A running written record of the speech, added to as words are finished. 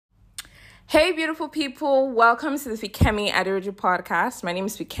Hey, beautiful people. Welcome to the Fikemi Adiroju podcast. My name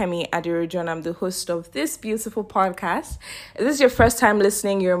is Fikemi Adiroju, and I'm the host of this beautiful podcast. If this is your first time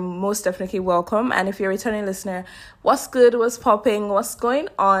listening, you're most definitely welcome. And if you're a returning listener, what's good, what's popping, what's going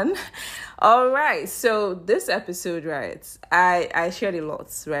on? All right. So this episode, right, I shared a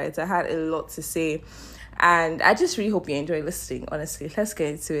lot, right? I had a lot to say, and I just really hope you enjoy listening, honestly. Let's get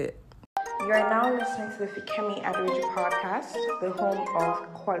into it. You are now listening to the Fikemi Adiroju podcast, the home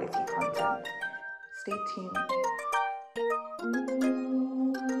of quality content. Stay tuned.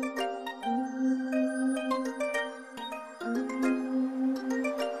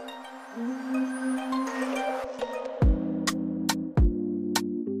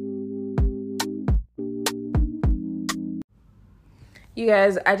 You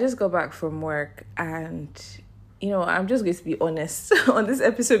guys, I just got back from work and, I'm just going to be honest on this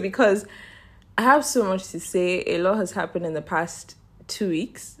episode because I have so much to say. A lot has happened in the past 2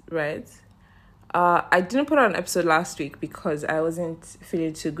 weeks, right? I didn't put out an episode last week because I wasn't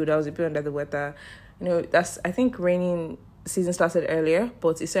feeling too good. I was a bit under the weather. I think raining season started earlier,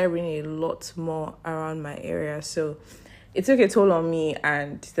 but it started raining a lot more around my area. So it took a toll on me,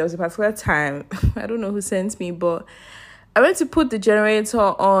 and there was a particular time, I don't know who sent me, but I went to put the generator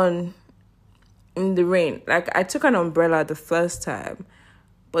on in the rain. Like, I took an umbrella the first time,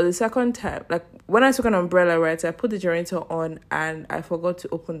 but the second time, like when I took an umbrella, right, I put the generator on and I forgot to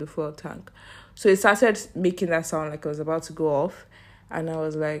open the fuel tank. So it started making that sound like it was about to go off. And I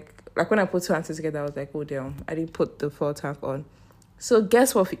was like when I put two answers together, I was like, oh damn, I didn't put the fuel tank on. So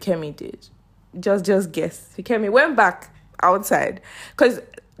guess what Fikemi did? Just guess. Fikemi went back outside. Because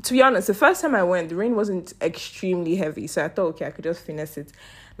to be honest, the first time I went, the rain wasn't extremely heavy. So I thought, okay, I could just finesse it.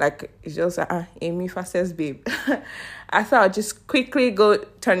 Like, it's just, Amy fastest babe. I thought I'd just quickly go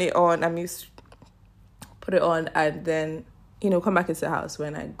turn it on. Put it on and then, come back into the house.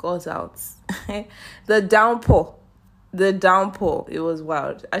 When I got out, the downpour, it was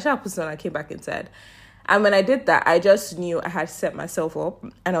wild. I should have put it on, I came back inside. And when I did that, I just knew I had set myself up.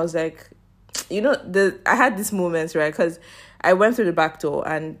 And I was like, I had this moment, right? Because I went through the back door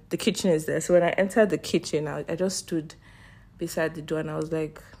and the kitchen is there. So when I entered the kitchen, I just stood beside the door and I was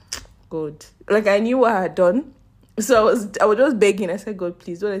like, God. Like, I knew what I had done. So I was just begging. I said, God,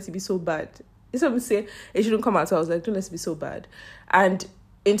 please don't let it be so bad. Some say it shouldn't come out. So I was like, don't let it be so bad. And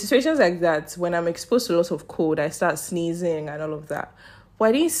in situations like that, when I'm exposed to a lot of cold, I start sneezing and all of that. But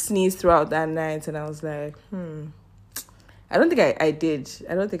I didn't sneeze throughout that night. And I was like, I don't think I did.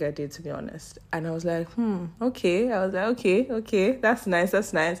 I don't think I did, to be honest. And I was like, okay. I was like, okay. That's nice.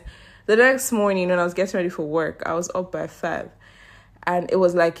 The next morning, when I was getting ready for work, I was up by 5. And it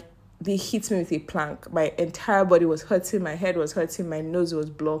was like they hit me with a plank. My entire body was hurting. My head was hurting. My nose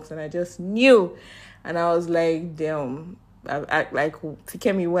was blocked. And I just knew. And I was like, damn.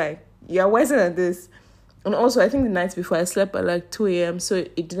 Fikemi, why? You're wiser than this. And also, I think the night before, I slept at like 2 a.m. So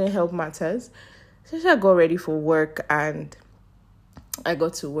it didn't help matters. So I got ready for work. And I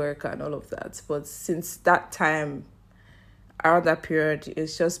got to work and all of that. But since that time, around that period,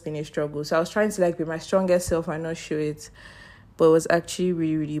 it's just been a struggle. So I was trying to be my strongest self and not show it. But it was actually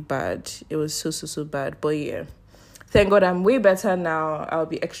really, really bad. It was so bad. But yeah, thank God I'm way better now. I'll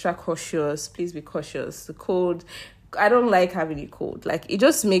be extra cautious. Please be cautious. The cold, I don't like having a cold. Like, it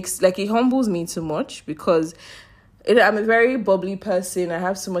just makes, it humbles me too much because I'm a very bubbly person. I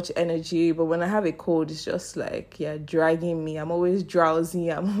have so much energy. But when I have a cold, it's just dragging me. I'm always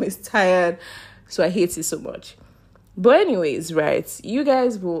drowsy. I'm always tired. So I hate it so much. But anyways, right, you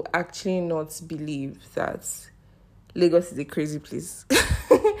guys will actually not believe that Lagos is a crazy place.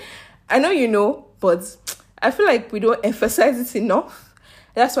 I know you know, but I feel like we don't emphasize it enough.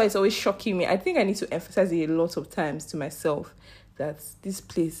 That's why it's always shocking me. I think I need to emphasize it a lot of times to myself that this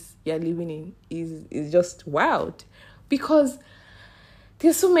place you're living in is just wild. Because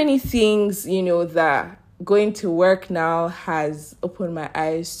there's so many things, that going to work now has opened my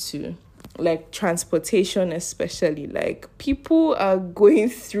eyes to. Like transportation especially, people are going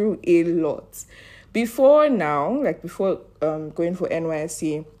through a lot. Before going for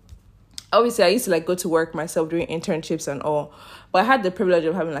NYSC, obviously I used to go to work myself doing internships and all, but I had the privilege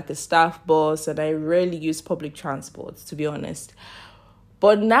of having a staff bus and I rarely use public transport, to be honest.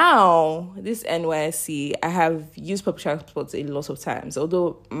 But now, this NYSC, I have used public transport a lot of times,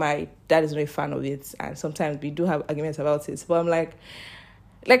 although my dad is not a fan of it and sometimes we do have arguments about it. But I'm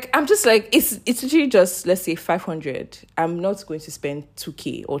I'm just it's literally just, let's say 500. I'm not going to spend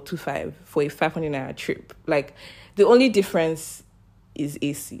 2K or 2.5 for a 500 naira trip. The only difference is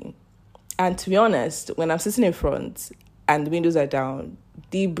AC. And to be honest, when I'm sitting in front and the windows are down,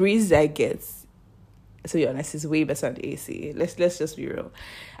 the breeze I get to be honest, it's way better than the AC. Let's just be real.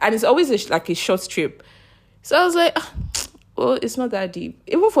 And it's always like a short trip. So I was like, well, it's not that deep.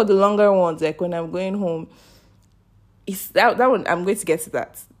 Even for the longer ones, like when I'm going home, it's that one, I'm going to get to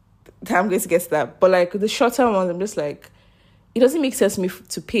that. But like the shorter ones, I'm just like, it doesn't make sense to me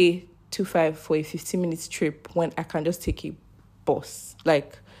to pay 2.5 for a 15-minute trip when I can just take a bus.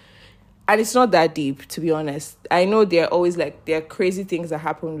 Like, and it's not that deep, to be honest. I know there are crazy things that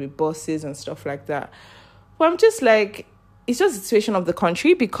happen with buses and stuff like that. But I'm just like, it's just the situation of the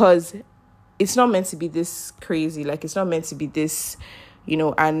country, because it's not meant to be this crazy. Like, it's not meant to be this,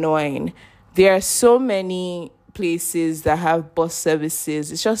 annoying. There are so many places that have bus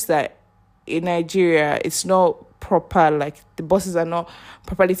services. It's just that in Nigeria, it's not proper. Like, the buses are not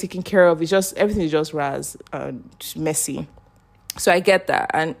properly taken care of. It's just, everything is just messy. So I get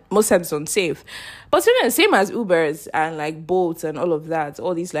that, and most times it's unsafe. But the same as Ubers and like Bolts and all of that,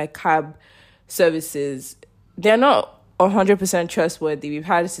 all these like cab services, they're not 100% trustworthy. We've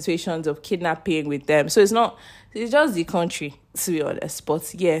had situations of kidnapping with them. So it's just the country, to be honest.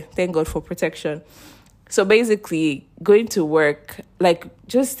 But yeah, thank God for protection. So basically, going to work, like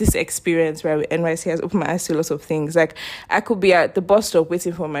just this experience where NYC has opened my eyes to lots of things. Like, I could be at the bus stop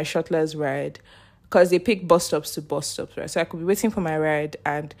waiting for my shuttlers ride, because they pick bus stops to bus stops, right? So I could be waiting for my ride,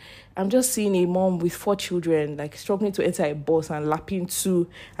 and I'm just seeing a mom with 4 children, like struggling to enter a bus and lapping 2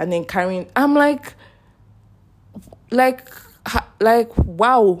 and then carrying. I'm like,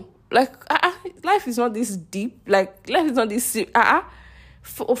 wow. Like, life is not this deep. Like, life is not this,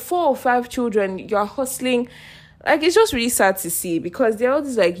 4 or 5 children, you're hustling. Like, it's just really sad to see, because they're all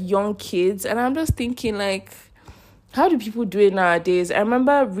these like young kids, and I'm just thinking, like, how do people do it nowadays? I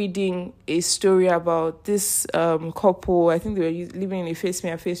remember reading a story about this couple. I think they were living in a face me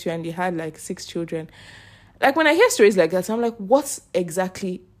and face you, and they had like 6 children. Like, when I hear stories like that, I'm like, what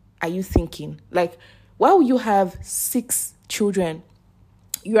exactly are you thinking? Like, why will you have 6 children?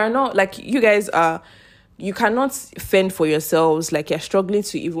 You are not, like, you guys are, you cannot fend for yourselves. Like, you're struggling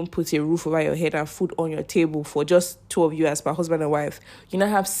to even put a roof over your head and food on your table for just 2 of you as per husband and wife. You now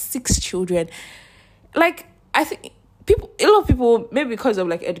have 6 children. Like, I think a lot of people, maybe because of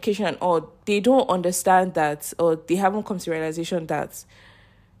like education and all, they don't understand that, or they haven't come to realization that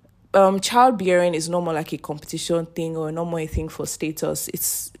childbearing is no more like a competition thing or no more a thing for status.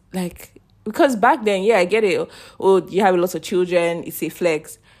 It's like, because back then, yeah, I get it. Oh, you have a lot of children, it's a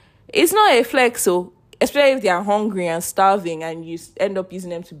flex. It's not a flex, so especially if they are hungry and starving and you end up using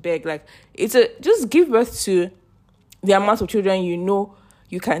them to beg. Like, just give birth to the amount of children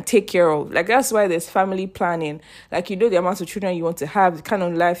you can take care of. Like, that's why there's family planning. Like, the amount of children you want to have, the kind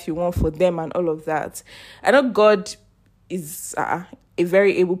of life you want for them and all of that. I know God is a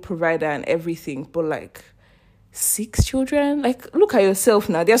very able provider and everything, but like, 6 children? Like, look at yourself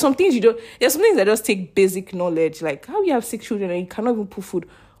now. There's some things that just take basic knowledge. Like, how you have 6 children and you cannot even put food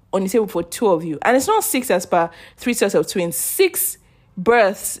on the table for 2 of you. And it's not 6 as per 3 sets of twins. 6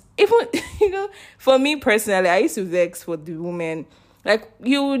 births. Even, for me personally, I used to vex for the woman. Like,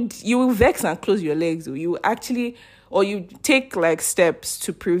 you will vex and close your legs. You take like steps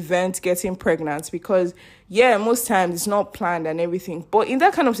to prevent getting pregnant, because yeah, most times it's not planned and everything. But in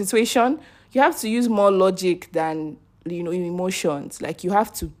that kind of situation, you have to use more logic than, emotions. Like, you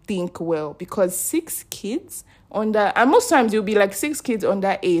have to think well, because 6 kids and most times you'll be like 6 kids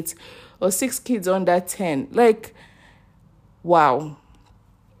under 8 or 6 kids under 10. Like, wow.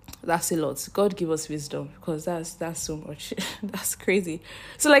 That's a lot. God give us wisdom, because that's so much. That's crazy.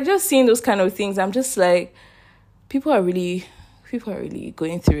 So like, just seeing those kind of things, I'm just like, people are really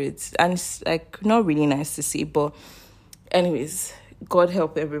going through it, and it's like not really nice to see. But anyways, God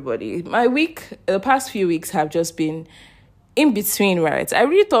help everybody. My week, the past few weeks have just been in between, right? I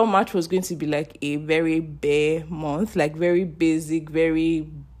really thought March was going to be like a very bare month, like very basic, very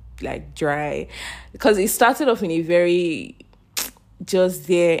like dry, because it started off in a very just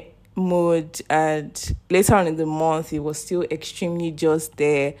there mood, and later on in the month it was still extremely just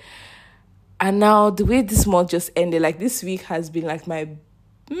there. And now the way this month just ended, like this week has been like my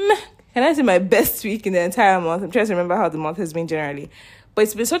best week in the entire month. I'm trying to remember how the month has been generally, but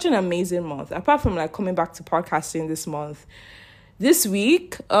it's been such an amazing month. Apart from like coming back to podcasting this month, this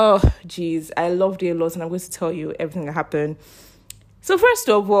week, oh geez, I loved it a lot, and I'm going to tell you everything that happened. So first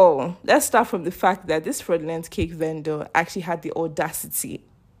of all, let's start from the fact that this fraudulent cake vendor actually had the audacity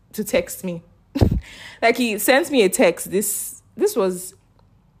to text me. Like, he sent me a text. This was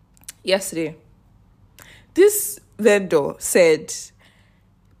yesterday. This vendor said,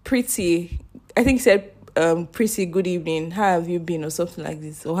 Pretty, good evening. How have you been? Or something like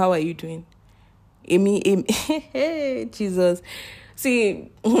this. Or how are you doing? Amy, hey, Jesus.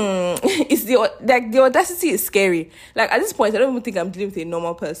 See, it's the audacity is scary. Like, at this point, I don't even think I'm dealing with a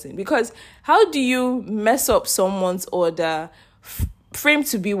normal person, because how do you mess up someone's order, frame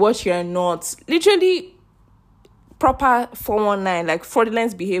to be what you're not? Literally, proper 419, like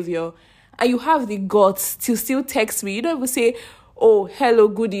fraudulent behavior, and you have the guts to still text me. You don't even say, "Oh, hello,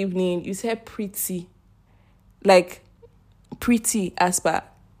 good evening." You say pretty, like pretty as per.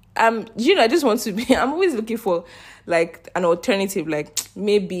 I just want to be. I'm always looking for like an alternative. Like,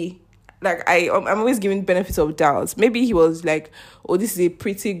 maybe, like I'm always giving benefits of doubts. Maybe he was like, "Oh, this is a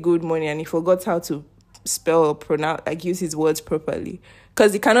pretty good morning," and he forgot how to spell or pronounce, like use his words properly.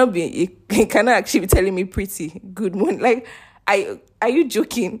 Because it cannot actually be telling me pretty good morning. Like, are you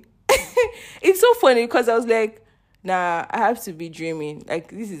joking? It's so funny because I was like, nah, I have to be dreaming. Like,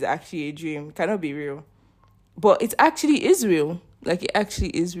 this is actually a dream. It cannot be real. But it actually is real. Like, it actually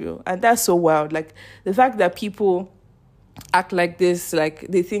is real. And that's so wild. Like, the fact that people act like this, like,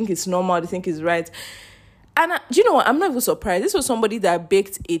 they think it's normal, they think it's right. And do you know what? I'm not even surprised. This was somebody that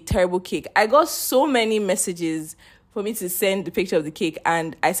baked a terrible cake. I got so many messages for me to send the picture of the cake,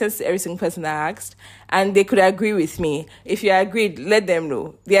 and I sent to every single person that asked, and they could agree with me. If you agreed, let them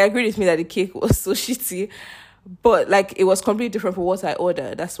know. They agreed with me that the cake was so shitty, but like, it was completely different from what I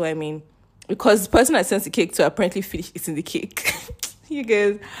ordered. That's what I mean. Because the person I sent the cake to apparently finished eating the cake. You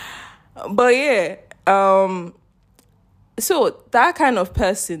guys. But yeah, so that kind of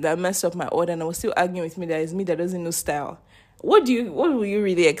person that messed up my order and was still arguing with me that it's me that doesn't know style. What will you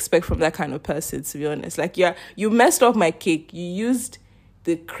really expect from that kind of person, to be honest? Like, you messed up my cake. You used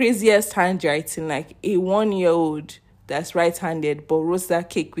the craziest handwriting, like a 1-year-old that's right-handed, but roast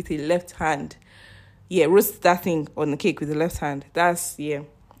that cake with a left hand. Yeah, roast that thing on the cake with the left hand. That's the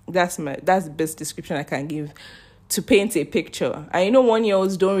best description I can give to paint a picture. And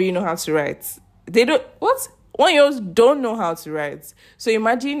 1-year-olds don't really know how to write. They don't, what? 1-year-olds don't know how to write. So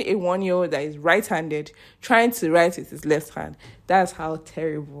imagine a 1-year-old that is right-handed trying to write with his left hand. That's how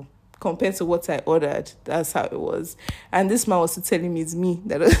terrible. Compared to what I ordered, that's how it was. And this man was telling me it's me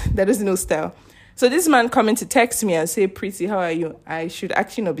that doesn't know style. So this man coming to text me and say, "Pretty, how are you?" I should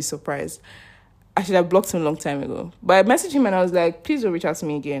actually not be surprised. I should have blocked him a long time ago. But I messaged him and I was like, "Please don't reach out to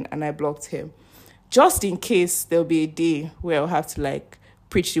me again." And I blocked him. Just in case there'll be a day where I'll have to like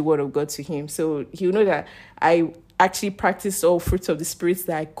preach the word of God to him. So he'll know that I actually practiced all fruits of the Spirit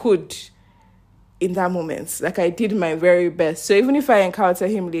that I could in that moment. Like, I did my very best. So even if I encounter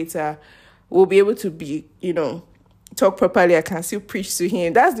him later, we'll be able to be, talk properly. I can still preach to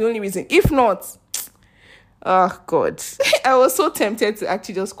him. That's the only reason. If not, oh God, I was so tempted to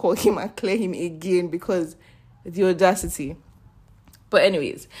actually just call him and clear him again because the audacity. But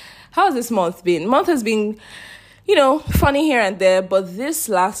anyways, how's this month been? Month has been, funny here and there, but this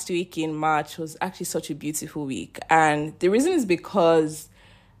last week in March was actually such a beautiful week. And the reason is because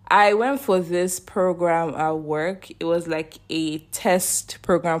I went for this program at work. It was like a test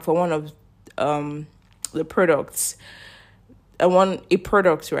program for one of the products. A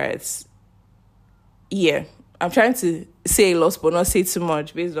product, right? Yeah. I'm trying to say a lot, but not say too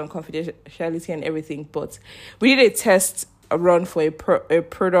much based on confidentiality and everything. But we did a test run for a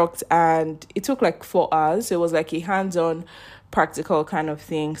product, and it took like 4 hours. So it was like a hands-on practical kind of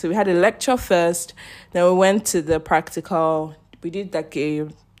thing. So we had a lecture first, then we went to the practical. We did like a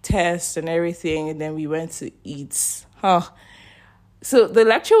test and everything, and then we went to eat. So the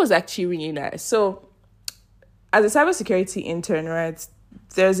lecture was actually really nice. So as a cybersecurity intern, right,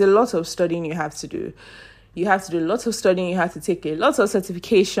 there's a lot of studying you have to do. You have to do lots of studying. You have to take a lot of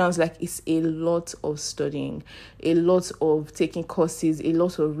certifications. Like, it's a lot of studying, a lot of taking courses, a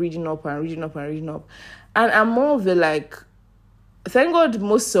lot of reading up. And I'm more of the like, thank God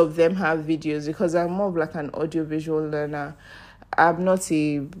most of them have videos, because I'm more of like an audiovisual learner. I'm not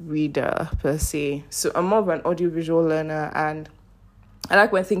a reader per se. So I'm more of an audiovisual learner, and I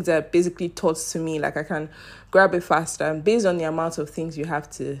like when things are basically taught to me, like I can grab it faster. And based on the amount of things you have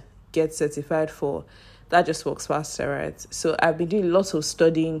to get certified for, that just works faster, right? So I've been doing lots of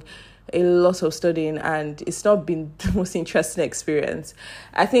studying, and it's not been the most interesting experience.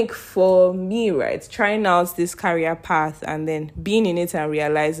 I think for me, right, trying out this career path and then being in it and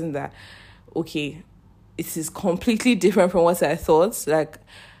realizing that, okay, it is completely different from what I thought. Like,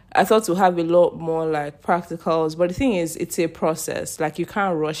 I thought to have a lot more like practicals, but the thing is, it's a process. Like, you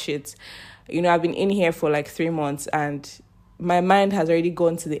can't rush it. I've been in here for like 3 months, and my mind has already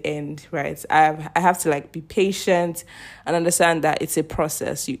gone to the end, right? I have to like be patient and understand that it's a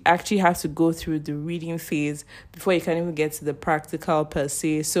process. You actually have to go through the reading phase before you can even get to the practical per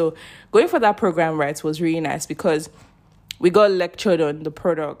se. So going for that program, right, was really nice, because we got lectured on the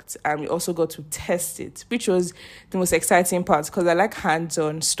product and we also got to test it, which was the most exciting part because I like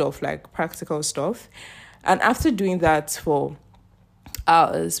hands-on stuff, like practical stuff. And after doing that for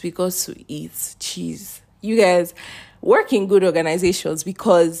hours, we got to eat cheese. You guys work in good organizations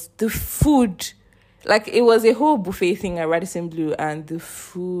because the food, like it was a whole buffet thing at Radisson Blue, and the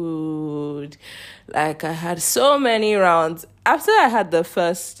food, like I had so many rounds. After I had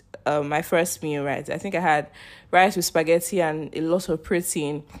my first meal, right, I think I had rice with spaghetti and a lot of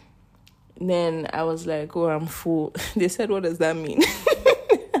protein. Then I was like, oh, I'm full. They said, what does that mean?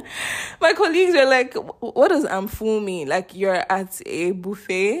 My colleagues were like, what does I'm full mean? Like you're at a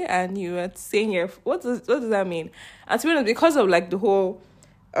buffet and you are saying what does that mean? And to be honest, because of like the whole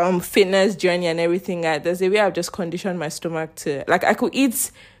fitness journey and everything, there's a way I've just conditioned my stomach to, like, I could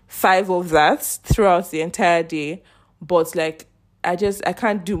eat 5 of that throughout the entire day, but like I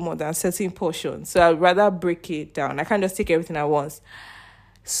can't do more than certain portions. So I'd rather break it down. I can't just take everything at once.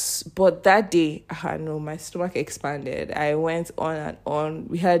 But that day, no, my stomach expanded. I went on and on.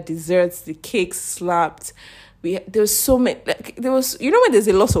 We had desserts, the cake slapped. There was so many, like, you know, when there's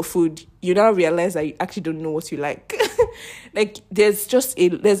a lot of food, you now realize that you actually don't know what you like. Like there's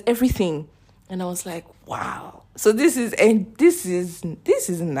everything. And I was like, wow. So this is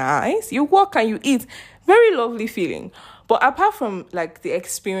nice. You walk and you eat. Very lovely feeling. But apart from like the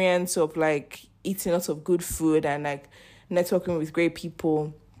experience of like eating lots of good food and like networking with great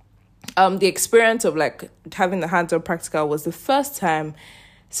people, the experience of like having the hands-on practical was the first time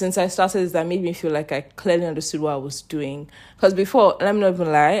since I started that made me feel like I clearly understood what I was doing. Because before, let me not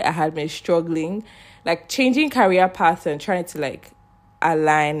even lie, I had been struggling. Like changing career path and trying to like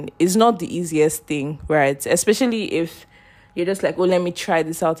align is not the easiest thing, right? Especially if you're just like, oh, let me try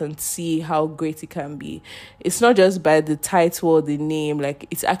this out and see how great it can be. It's not just by the title or the name, like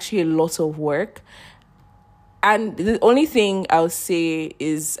it's actually a lot of work. And the only thing I'll say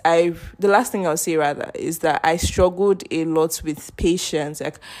is the last thing I'll say rather is that I struggled a lot with patience.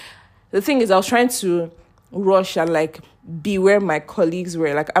 Like the thing is, I was trying to rush and like be where my colleagues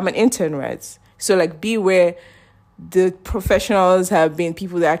were. Like I'm an intern, right? So like be where the professionals have been,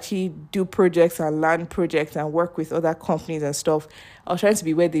 people that actually do projects and land projects and work with other companies and stuff. I was trying to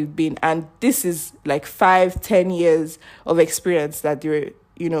be where they've been. And this is like 5-10 years of experience that they're,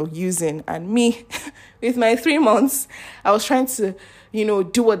 you know, using. And me, with my 3 months, I was trying to, you know,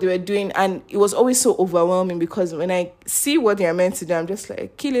 do what they were doing. And it was always so overwhelming because when I see what they are meant to do, I'm just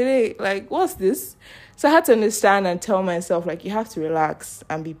like, Kilele, like, what's this? So I had to understand and tell myself, like, you have to relax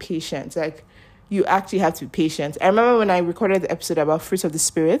and be patient. Like, you actually have to be patient. I remember when I recorded the episode about fruit of the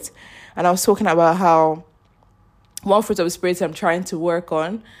spirit, and I was talking about how one fruit of the spirit I'm trying to work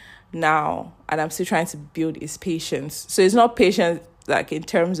on now, and I'm still trying to build, is patience. So it's not patience like in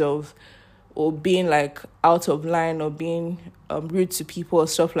terms of or being like out of line or being rude to people or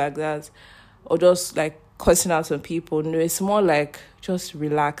stuff like that, or just like cussing out on people. No, it's more like just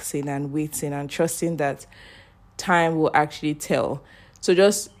relaxing and waiting and trusting that time will actually tell. So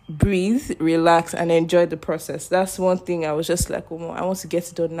just breathe, relax, and enjoy the process. That's one thing I was just like, oh, I want to get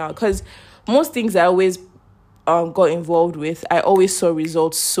it done now. Because most things I always got involved with, I always saw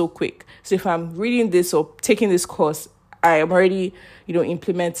results so quick. So if I'm reading this or taking this course, I am already, you know,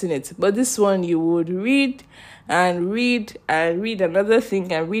 implementing it. But this one, you would read and read and read another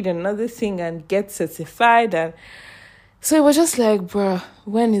thing and read another thing and get certified. And so it was just like, bruh,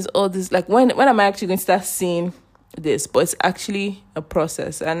 when is all this? Like, when am I actually going to start seeing this? But it's actually a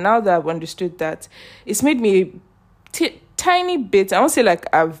process. And now that I've understood that, it's made me tiny bit, I won't say like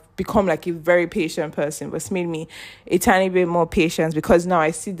I've become like a very patient person, but it's made me a tiny bit more patient because now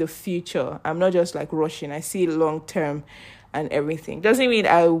I see the future. I'm not just like rushing. I see long term and everything. Doesn't mean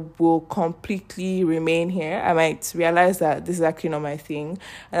I will completely remain here. I might realize that this is actually not my thing,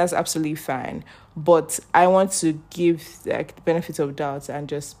 and that's absolutely fine. But I want to give like the benefit of doubt and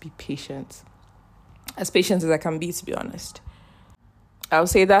just be patient. As patient as I can be, to be honest. I would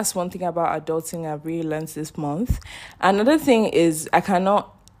say that's one thing about adulting I've really learned this month. Another thing is I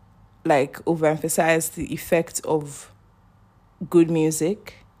cannot like overemphasize the effect of good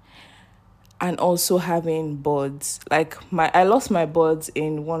music and also having buds. Like I lost my buds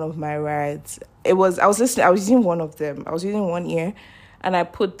in one of my rides. I was using one of them. I was using one ear and I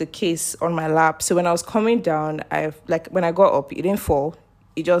put the case on my lap. So when I was coming down, when I got up, it didn't fall.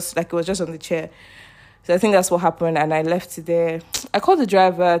 It was just on the chair. So I think that's what happened, and I left it there. I called the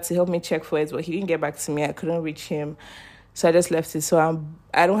driver to help me check for it, but he didn't get back to me. I couldn't reach him, so I just left it. So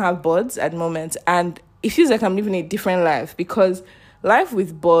I don't have buds at the moment, and it feels like I'm living a different life because life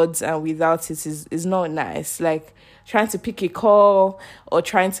with buds and without it is not nice. Like trying to pick a call or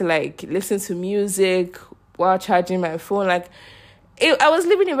trying to like listen to music while charging my phone. Like, I was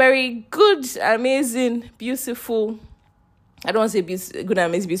living a very good, amazing, beautiful, I don't want to say good,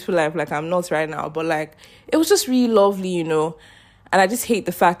 amazing, beautiful life like I'm not right now, but like, it was just really lovely, you know. And I just hate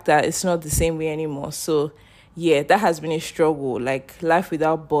the fact that it's not the same way anymore. So yeah, that has been a struggle, like life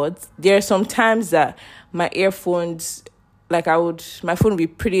without buds. There are some times that my earphones, like my phone would be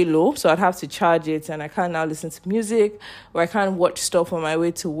pretty low, so I'd have to charge it, and I can't now listen to music, or I can't watch stuff on my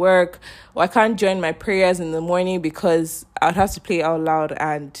way to work, or I can't join my prayers in the morning because I'd have to play out loud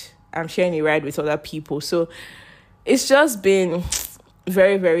and I'm sharing a ride with other people. So it's just been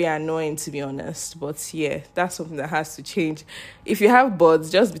very, very annoying, to be honest. But yeah, that's something that has to change. If you have buds,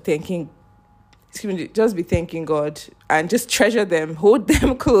 just be thanking God and just treasure them, hold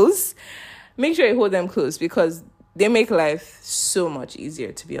them close. Make sure you hold them close because they make life so much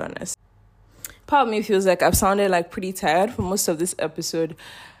easier, to be honest. Part of me feels like I've sounded like pretty tired for most of this episode.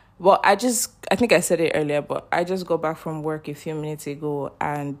 Well, I think I said it earlier, but I just got back from work a few minutes ago,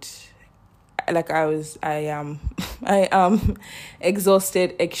 and like I am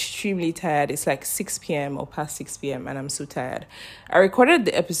exhausted, extremely tired. It's like 6 p.m. or past 6 p.m. and I'm so tired. I recorded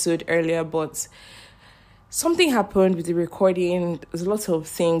the episode earlier, but something happened with the recording. There's a lot of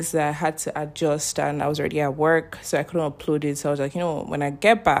things that I had to adjust, and I was already at work, so I couldn't upload it. So I was like, when I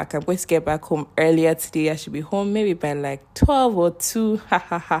get back, I'm going to get back home earlier today. I should be home maybe by like 12 or 2. Ha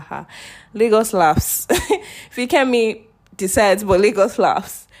ha ha ha. Lagos laughs. If you can me decides, but Lagos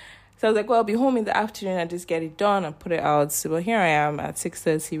laughs. So I was like, well, I'll be home in the afternoon and just get it done and put it out. So here I am at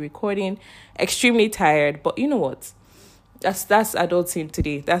 6:30 recording, extremely tired. But you know what? That's adulting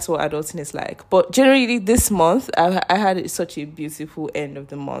today. That's what adulting is like. But generally this month, I had such a beautiful end of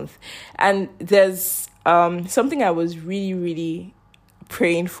the month. And there's something I was really, really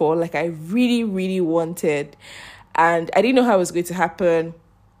praying for. Like I really, really wanted. And I didn't know how it was going to happen.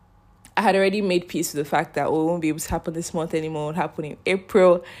 I had already made peace with the fact that, it won't be able to happen this month anymore. It will happen in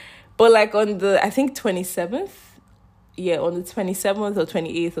April. But like on the, I think 27th, on the 27th or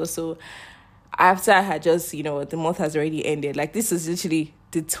 28th or so, after I had just, the month has already ended. Like this is literally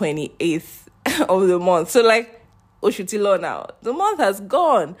the 28th of the month. So like, Oshutilo now, the month has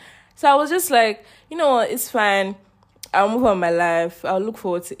gone. So I was just like, you know what, it's fine. I'll move on my life. I'll look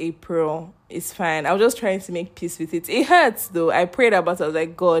forward to April. It's fine. I was just trying to make peace with it. It hurts though. I prayed about it. I was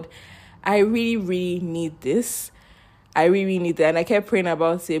like, God, I really, really need this. I really need that. And I kept praying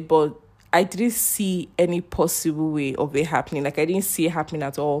about it, but I didn't see any possible way of it happening. Like, I didn't see it happening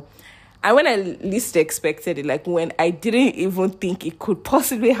at all. And when I least expected it, like when I didn't even think it could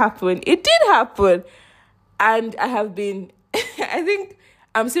possibly happen, it did happen. And I have been, I think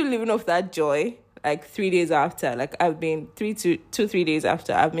I'm still living off that joy, like 3 days after. Like I've been 3 days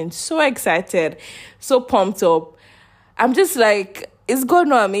after. I've been so excited, so pumped up. I'm just like, it's God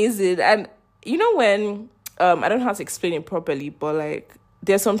not amazing. And when, I don't know how to explain it properly, but like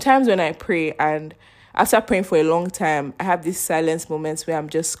there's some times when I pray and after praying for a long time, I have these silence moments where I'm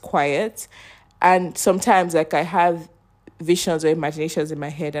just quiet. And sometimes like I have visions or imaginations in my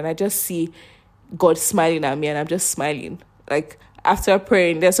head and I just see God smiling at me and I'm just smiling. Like after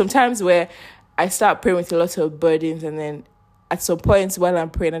praying, there's some times where I start praying with a lot of burdens and then at some point while I'm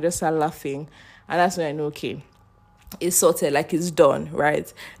praying, I just start laughing. And that's when I know, okay, it's sorted, like it's done,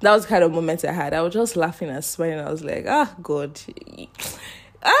 right? That was the kind of moment I had. I was just laughing and smiling. I was like, God.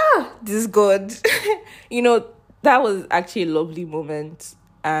 This is God. That was actually a lovely moment.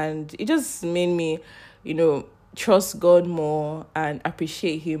 And it just made me, trust God more and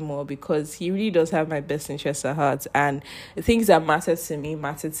appreciate him more because he really does have my best interests at heart. And the things that matter to me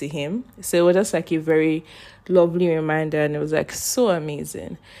matter to him. So it was just like a very lovely reminder and it was like so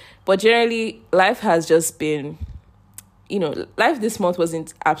amazing. But generally, life has just been, life this month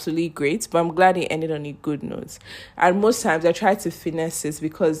wasn't absolutely great, but I'm glad it ended on a good note. And most times I try to finesse it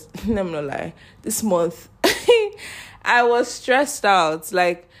because, I'm not lie, this month, I was stressed out.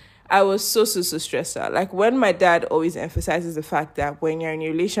 Like, I was so stressed out. Like, when my dad always emphasizes the fact that when you're in a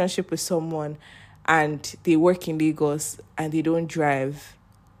relationship with someone and they work in Lagos and they don't drive,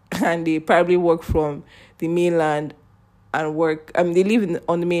 and they probably work from the mainland and work, they live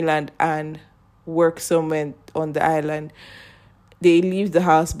on the mainland and work somewhere on the island, they leave the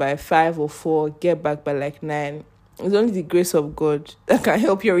house by 5 or 4, get back by like 9. It's only the grace of God that can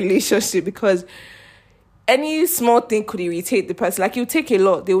help your relationship because any small thing could irritate the person. Like, you take a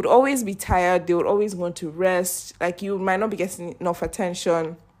lot. They would always be tired. They would always want to rest. Like, you might not be getting enough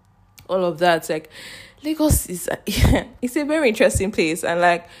attention. All of that. Like, Lagos is it's a very interesting place. And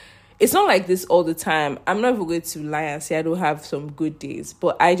like, it's not like this all the time. I'm not even going to lie and say I don't have some good days.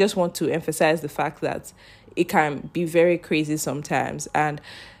 But I just want to emphasize the fact that it can be very crazy sometimes. And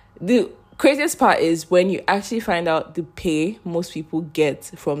the craziest part is when you actually find out the pay most people get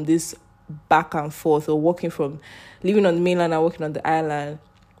from this back and forth, or living on the mainland and working on the island.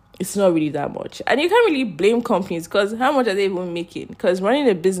 It's not really that much. And you can't really blame companies, because how much are they even making? Because running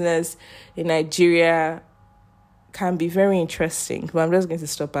a business in Nigeria can be very interesting. But I'm just going to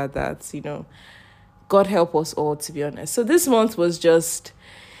stop at that, God help us all, to be honest. So this month was just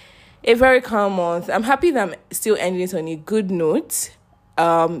a very calm month. I'm happy that I'm still ending it on a good note.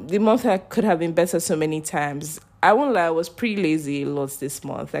 The month could have been better so many times. I won't lie, I was pretty lazy a lot this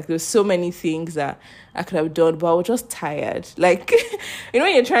month. Like, there was so many things that I could have done, but I was just tired. Like,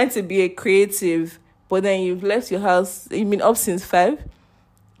 when you're trying to be a creative, but then you've left your house, you've been up since 5,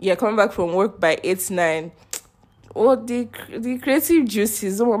 you're coming back from work by 8, 9. Well, the creative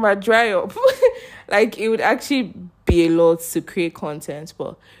juices might dry up. Like, it would actually be a lot to create content,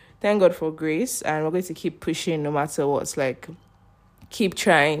 but thank God for grace, and we're going to keep pushing no matter what. Like, keep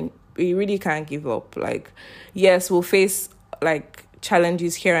trying. We really can't give up. Like, yes, we'll face like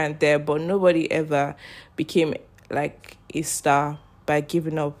challenges here and there, but nobody ever became like a star by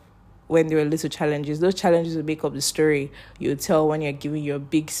giving up when there were little challenges. Those challenges will make up the story you tell when you're giving your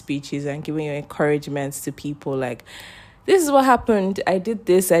big speeches and giving your encouragements to people. Like, this is what happened. I did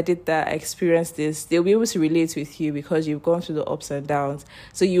this, I did that, I experienced this. They'll be able to relate with you because you've gone through the ups and downs.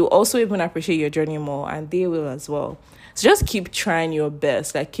 So you also even appreciate your journey more, and they will as well. So just keep trying your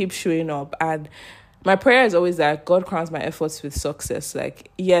best, like keep showing up. And my prayer is always that God crowns my efforts with success. Like,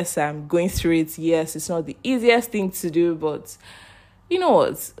 yes, I'm going through it. Yes, it's not the easiest thing to do, but you know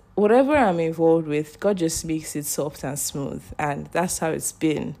what? Whatever I'm involved with, God just makes it soft and smooth. And that's how it's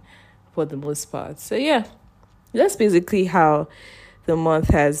been for the most part. So yeah, that's basically how the month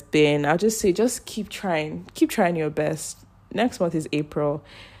has been. I'll just say, just keep trying your best. Next month is April.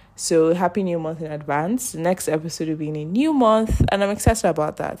 So happy new month in advance. The next episode will be in a new month, and I'm excited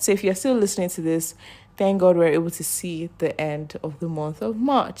about that. So if you're still listening to this, thank God we're able to see the end of the month of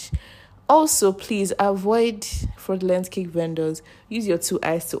March. Also, please avoid fraudulent cake vendors. Use your 2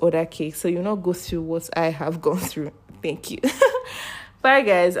 eyes to order cake so you'll not go through what I have gone through. Thank you. Bye,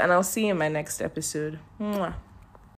 guys, and I'll see you in my next episode. Mwah.